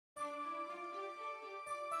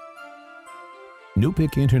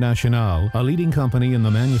Nupik International, a leading company in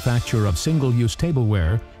the manufacture of single-use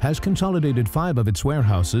tableware, has consolidated 5 of its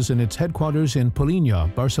warehouses in its headquarters in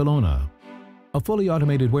Polinya, Barcelona. A fully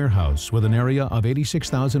automated warehouse with an area of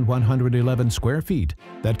 86,111 square feet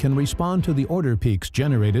that can respond to the order peaks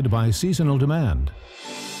generated by seasonal demand.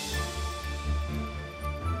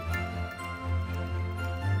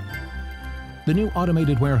 The new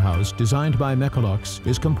automated warehouse, designed by Mecalux,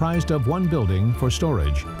 is comprised of one building for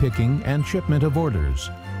storage, picking, and shipment of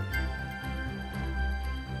orders.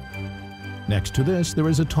 Next to this, there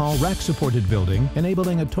is a tall rack-supported building,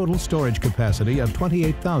 enabling a total storage capacity of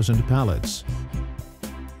 28,000 pallets.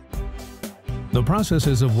 The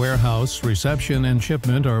processes of warehouse, reception, and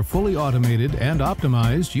shipment are fully automated and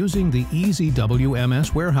optimized using the Easy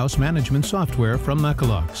WMS warehouse management software from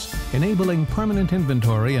Mecalux, enabling permanent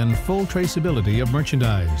inventory and full traceability of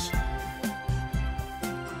merchandise.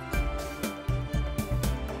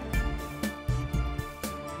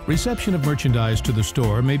 Reception of merchandise to the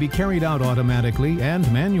store may be carried out automatically and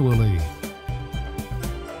manually.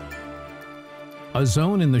 A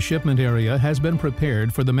zone in the shipment area has been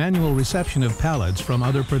prepared for the manual reception of pallets from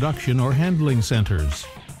other production or handling centers.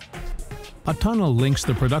 A tunnel links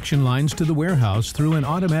the production lines to the warehouse through an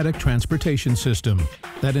automatic transportation system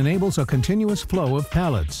that enables a continuous flow of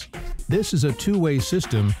pallets. This is a two-way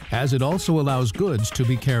system, as it also allows goods to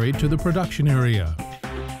be carried to the production area.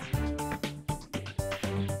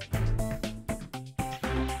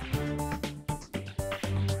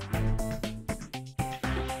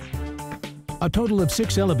 A total of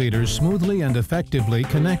 6 elevators smoothly and effectively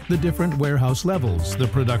connect the different warehouse levels, the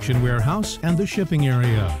production warehouse and the shipping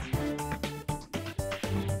area.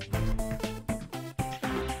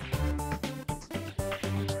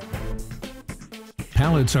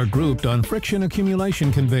 Pallets are grouped on friction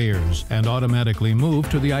accumulation conveyors and automatically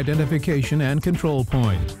moved to the identification and control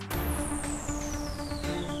point.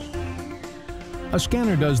 A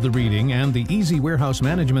scanner does the reading and the Easy Warehouse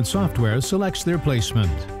Management software selects their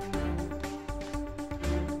placement.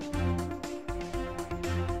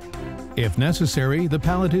 If necessary, the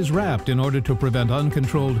pallet is wrapped in order to prevent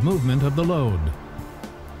uncontrolled movement of the load.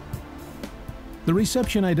 The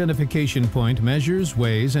reception identification point measures,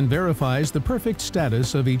 weighs, and verifies the perfect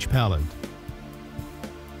status of each pallet.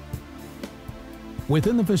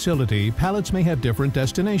 Within the facility, pallets may have different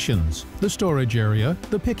destinations: the storage area,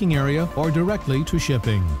 the picking area, or directly to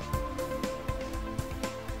shipping.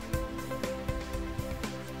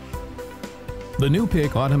 The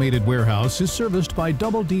Nupik automated warehouse is serviced by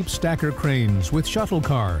double-deep stacker cranes with shuttle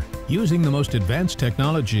car, using the most advanced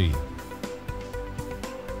technology.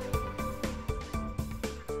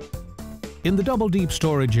 In the double-deep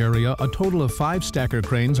storage area, a total of 5 stacker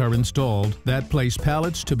cranes are installed that place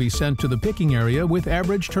pallets to be sent to the picking area with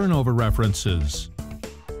average turnover references.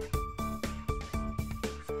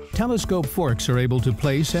 Telescope forks are able to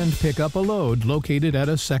place and pick up a load located at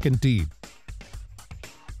a second deep.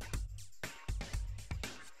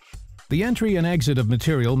 The entry and exit of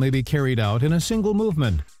material may be carried out in a single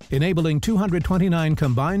movement, enabling 229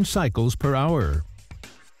 combined cycles per hour.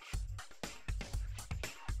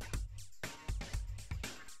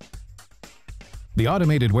 The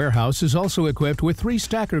automated warehouse is also equipped with 3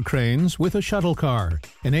 stacker cranes with a shuttle car,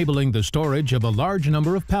 enabling the storage of a large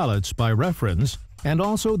number of pallets by reference and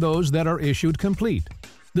also those that are issued complete.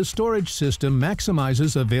 The storage system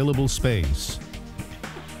maximizes available space.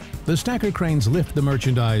 The stacker cranes lift the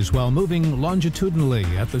merchandise while moving longitudinally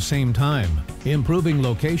at the same time, improving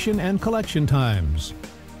location and collection times.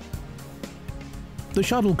 The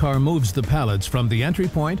shuttle car moves the pallets from the entry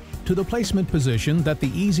point to the placement position that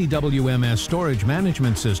the Easy WMS storage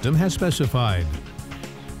management system has specified.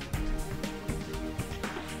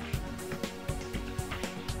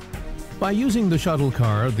 By using the shuttle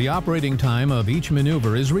car, the operating time of each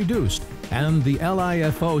maneuver is reduced and the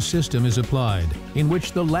LIFO system is applied, in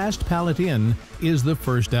which the last pallet in is the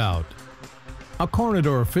first out. A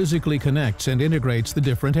corridor physically connects and integrates the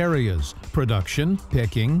different areas: production,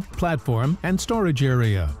 picking, platform, and storage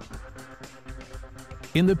area.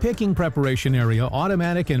 In the picking preparation area,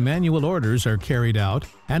 automatic and manual orders are carried out,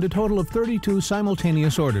 and a total of 32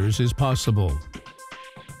 simultaneous orders is possible.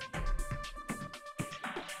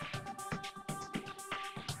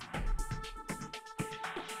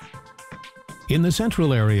 In the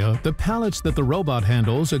central area, the pallets that the robot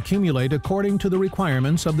handles accumulate according to the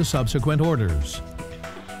requirements of the subsequent orders.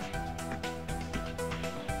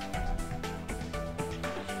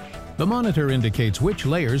 The monitor indicates which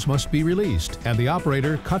layers must be released, and the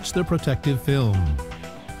operator cuts the protective film.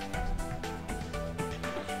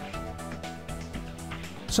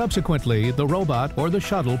 Subsequently, the robot or the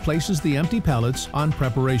shuttle places the empty pallets on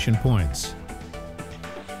preparation points.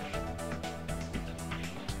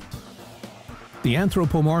 The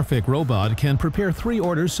anthropomorphic robot can prepare 3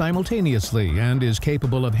 orders simultaneously and is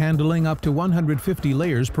capable of handling up to 150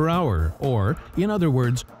 layers per hour, or, in other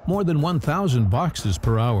words, more than 1,000 boxes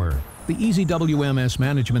per hour. The EasyWMS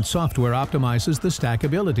management software optimizes the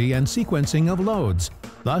stackability and sequencing of loads,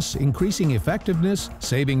 thus increasing effectiveness,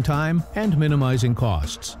 saving time, and minimizing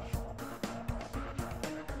costs.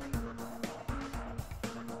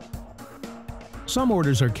 Some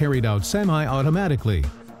orders are carried out semi-automatically.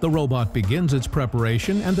 The robot begins its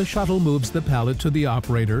preparation and the shuttle moves the pallet to the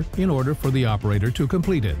operator in order for the operator to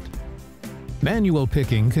complete it. Manual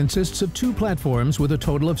picking consists of 2 platforms with a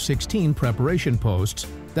total of 16 preparation posts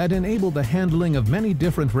that enable the handling of many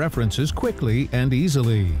different references quickly and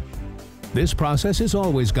easily. This process is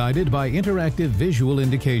always guided by interactive visual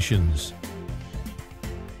indications.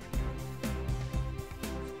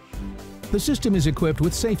 The system is equipped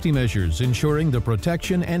with safety measures ensuring the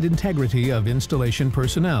protection and integrity of installation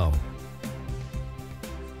personnel.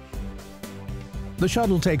 The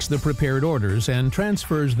shuttle takes the prepared orders and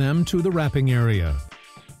transfers them to the wrapping area.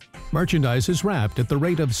 Merchandise is wrapped at the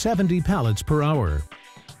rate of 70 pallets per hour.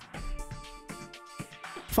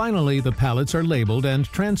 Finally, the pallets are labeled and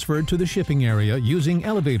transferred to the shipping area using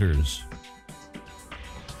elevators.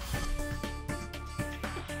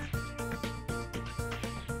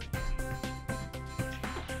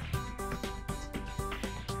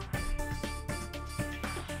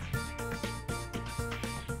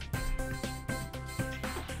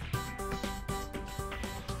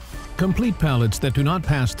 Complete pallets that do not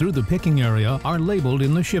pass through the picking area are labeled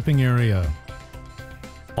in the shipping area.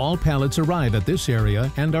 All pallets arrive at this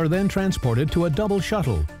area and are then transported to a double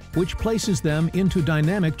shuttle, which places them into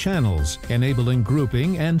dynamic channels, enabling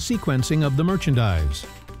grouping and sequencing of the merchandise.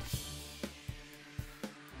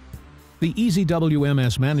 The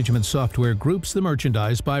EasyWMS management software groups the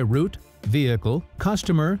merchandise by route, vehicle,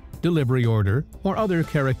 customer, delivery order, or other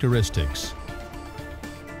characteristics.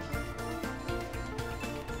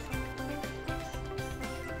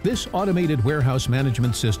 This automated warehouse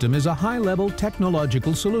management system is a high-level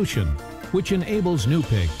technological solution which enables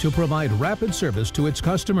Nupik to provide rapid service to its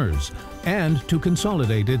customers and to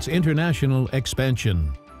consolidate its international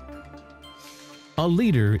expansion. A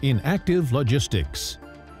leader in active logistics.